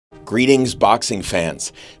Greetings, boxing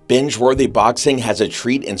fans. Bingeworthy Boxing has a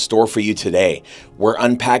treat in store for you today. We're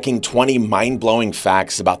unpacking 20 mind-blowing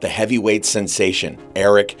facts about the heavyweight sensation,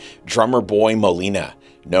 Eric "Drummer Boy" Molina.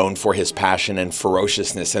 Known for his passion and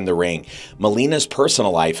ferociousness in the ring, Molina's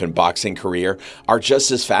personal life and boxing career are just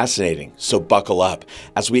as fascinating, so buckle up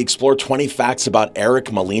as we explore 20 facts about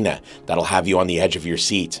Eric Molina that'll have you on the edge of your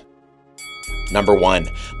seat. Number 1.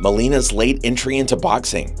 Molina's late entry into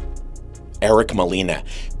boxing. Eric Molina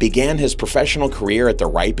began his professional career at the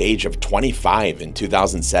ripe age of 25 in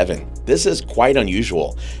 2007. This is quite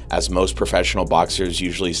unusual, as most professional boxers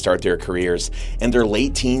usually start their careers in their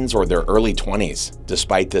late teens or their early 20s.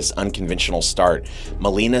 Despite this unconventional start,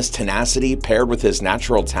 Molina's tenacity paired with his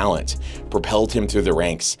natural talent propelled him through the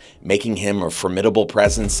ranks, making him a formidable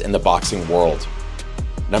presence in the boxing world.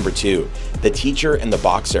 Number 2. The teacher and the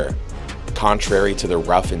boxer. Contrary to the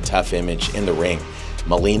rough and tough image in the ring,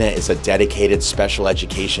 Molina is a dedicated special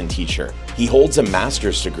education teacher. He holds a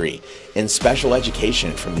master's degree in special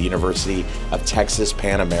education from the University of Texas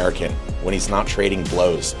Pan American. When he's not trading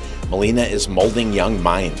blows, Molina is molding young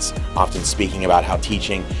minds, often speaking about how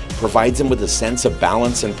teaching provides him with a sense of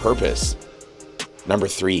balance and purpose. Number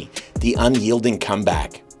 3. The unyielding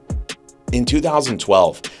comeback. In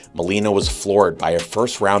 2012, Molina was floored by a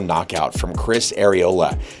first-round knockout from Chris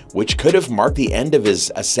Arreola, which could have marked the end of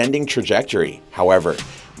his ascending trajectory. However,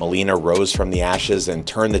 Molina rose from the ashes and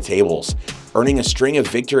turned the tables, earning a string of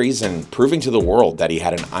victories and proving to the world that he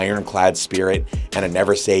had an ironclad spirit and a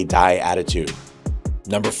never-say-die attitude.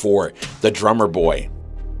 Number 4. The Drummer Boy.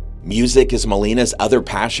 Music is Molina's other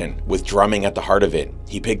passion, with drumming at the heart of it.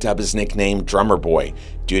 He picked up his nickname Drummer Boy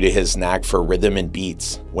due to his knack for rhythm and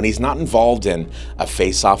beats. When he's not involved in a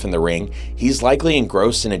face-off in the ring, he's likely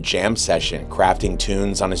engrossed in a jam session, crafting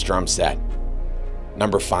tunes on his drum set.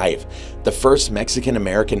 Number 5. The first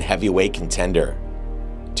Mexican-American heavyweight contender.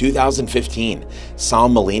 2015 saw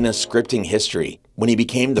Molina scripting history when he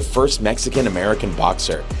became the first Mexican-American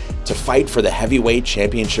boxer to fight for the heavyweight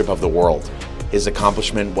championship of the world. His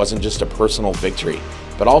accomplishment wasn't just a personal victory,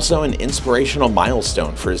 but also an inspirational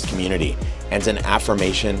milestone for his community and an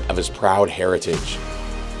affirmation of his proud heritage.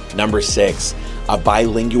 Number 6. A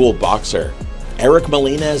bilingual boxer. Eric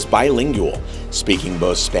Molina is bilingual, speaking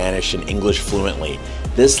both Spanish and English fluently.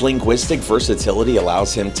 This linguistic versatility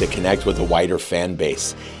allows him to connect with a wider fan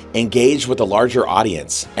base, engage with a larger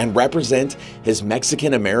audience, and represent his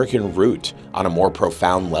Mexican-American root on a more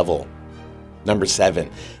profound level. Number 7.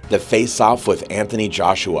 The face-off with Anthony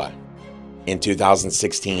Joshua. In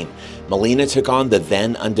 2016, Molina took on the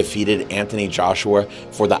then undefeated Anthony Joshua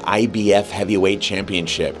for the IBF Heavyweight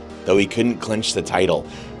Championship. Though he couldn't clinch the title,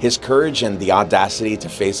 his courage and the audacity to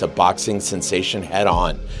face a boxing sensation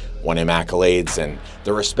head-on won him accolades and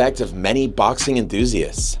the respect of many boxing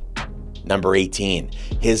enthusiasts. Number 18.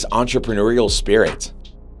 His entrepreneurial spirit.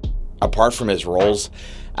 Apart from his roles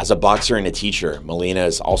as a boxer and a teacher, Molina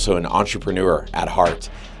is also an entrepreneur at heart.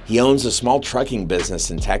 He owns a small trucking business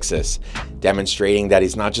in Texas, demonstrating that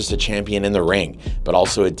he's not just a champion in the ring, but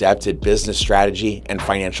also adept at business strategy and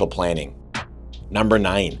financial planning. Number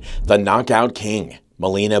 9. The Knockout King.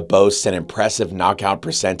 Molina boasts an impressive knockout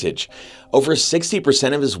percentage. Over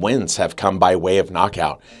 60% of his wins have come by way of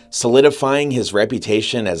knockout, solidifying his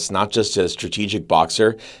reputation as not just a strategic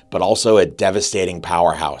boxer, but also a devastating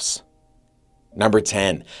powerhouse. Number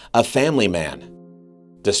 10. A family man.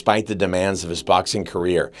 Despite the demands of his boxing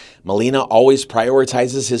career, Molina always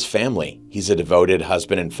prioritizes his family. He's a devoted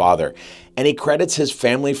husband and father, and he credits his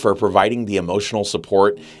family for providing the emotional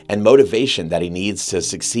support and motivation that he needs to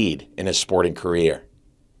succeed in his sporting career.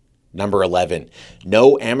 Number 11.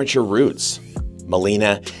 No amateur roots.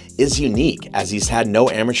 Molina is unique as he's had no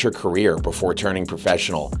amateur career before turning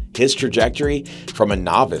professional. His trajectory from a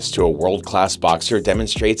novice to a world-class boxer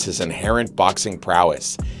demonstrates his inherent boxing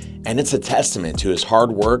prowess, and it's a testament to his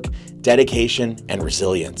hard work, dedication, and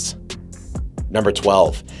resilience. Number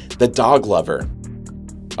 12. The Dog Lover.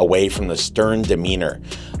 Away from the stern demeanor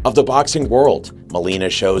of the boxing world, Molina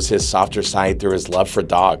shows his softer side through his love for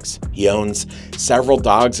dogs. He owns several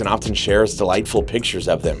dogs and often shares delightful pictures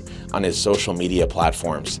of them on his social media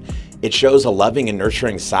platforms. It shows a loving and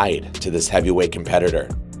nurturing side to this heavyweight competitor.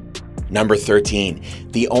 Number 13.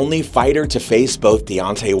 The only fighter to face both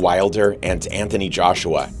Deontay Wilder and Anthony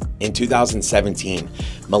Joshua. In 2017,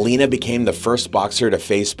 Molina became the first boxer to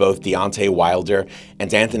face both Deontay Wilder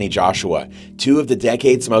and Anthony Joshua, two of the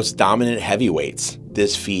decade's most dominant heavyweights.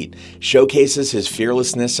 This feat showcases his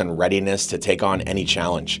fearlessness and readiness to take on any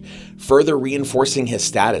challenge, further reinforcing his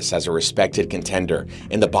status as a respected contender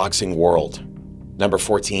in the boxing world. Number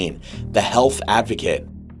 14. The Health Advocate.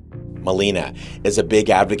 Molina is a big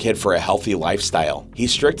advocate for a healthy lifestyle. He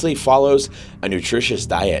strictly follows a nutritious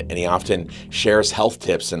diet, and he often shares health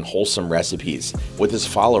tips and wholesome recipes with his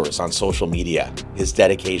followers on social media. His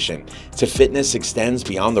dedication to fitness extends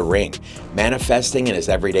beyond the ring, manifesting in his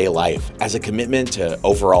everyday life as a commitment to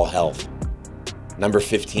overall health. Number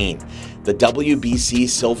 15, the WBC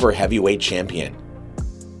Silver Heavyweight Champion.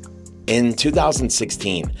 In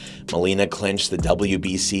 2016, Molina clinched the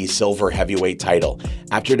WBC Silver Heavyweight title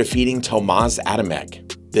after defeating Tomasz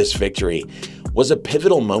Adamek. This victory was a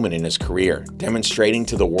pivotal moment in his career, demonstrating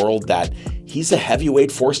to the world that he's a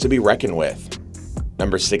heavyweight force to be reckoned with.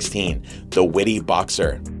 Number 16, the witty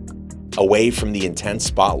boxer. Away from the intense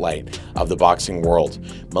spotlight of the boxing world,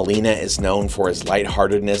 Molina is known for his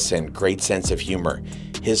lightheartedness and great sense of humor.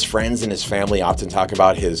 His friends and his family often talk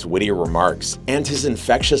about his witty remarks and his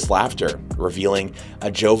infectious laughter, revealing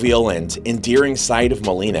a jovial and endearing side of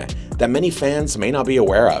Molina that many fans may not be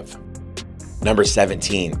aware of. Number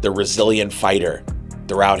 17, the resilient fighter.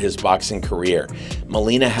 Throughout his boxing career,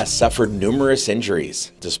 Molina has suffered numerous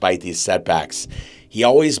injuries. Despite these setbacks, he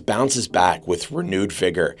always bounces back with renewed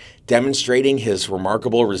vigor, demonstrating his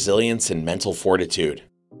remarkable resilience and mental fortitude.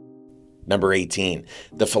 Number 18,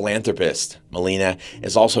 the philanthropist. Molina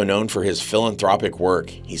is also known for his philanthropic work.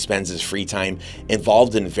 He spends his free time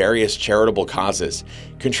involved in various charitable causes,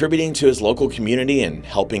 contributing to his local community and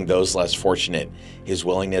helping those less fortunate. His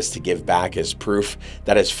willingness to give back is proof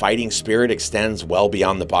that his fighting spirit extends well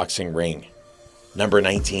beyond the boxing ring. Number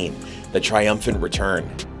 19, the triumphant return.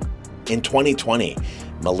 In 2020,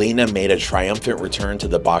 Molina made a triumphant return to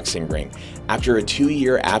the boxing ring after a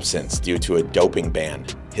 2-year absence due to a doping ban.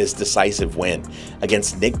 His decisive win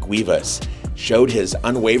against Nick Guivas showed his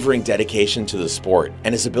unwavering dedication to the sport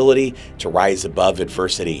and his ability to rise above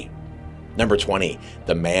adversity. Number 20,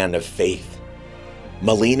 the man of faith.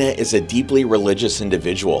 Molina is a deeply religious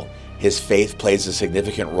individual. His faith plays a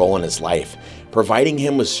significant role in his life, providing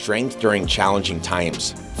him with strength during challenging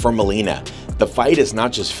times. For Molina, the fight is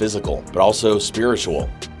not just physical, but also spiritual.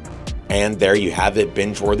 And there you have it,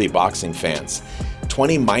 Bingeworthy Boxing fans.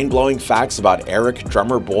 20 mind-blowing facts about Eric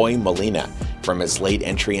 "Drummer Boy" Molina, from his late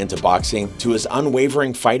entry into boxing to his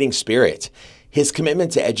unwavering fighting spirit, his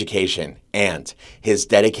commitment to education, and his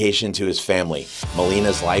dedication to his family.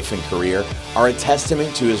 Molina's life and career are a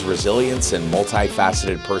testament to his resilience and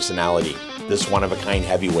multifaceted personality. This one-of-a-kind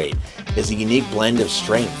heavyweight is a unique blend of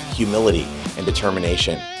strength, humility, and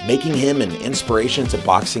determination, making him an inspiration to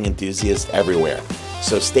boxing enthusiasts everywhere.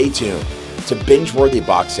 So stay tuned to Bingeworthy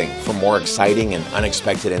Boxing for more exciting and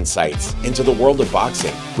unexpected insights into the world of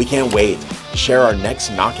boxing. We can't wait to share our next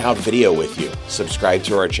knockout video with you. Subscribe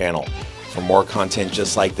to our channel for more content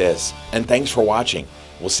just like this. And thanks for watching.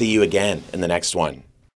 We'll see you again in the next one.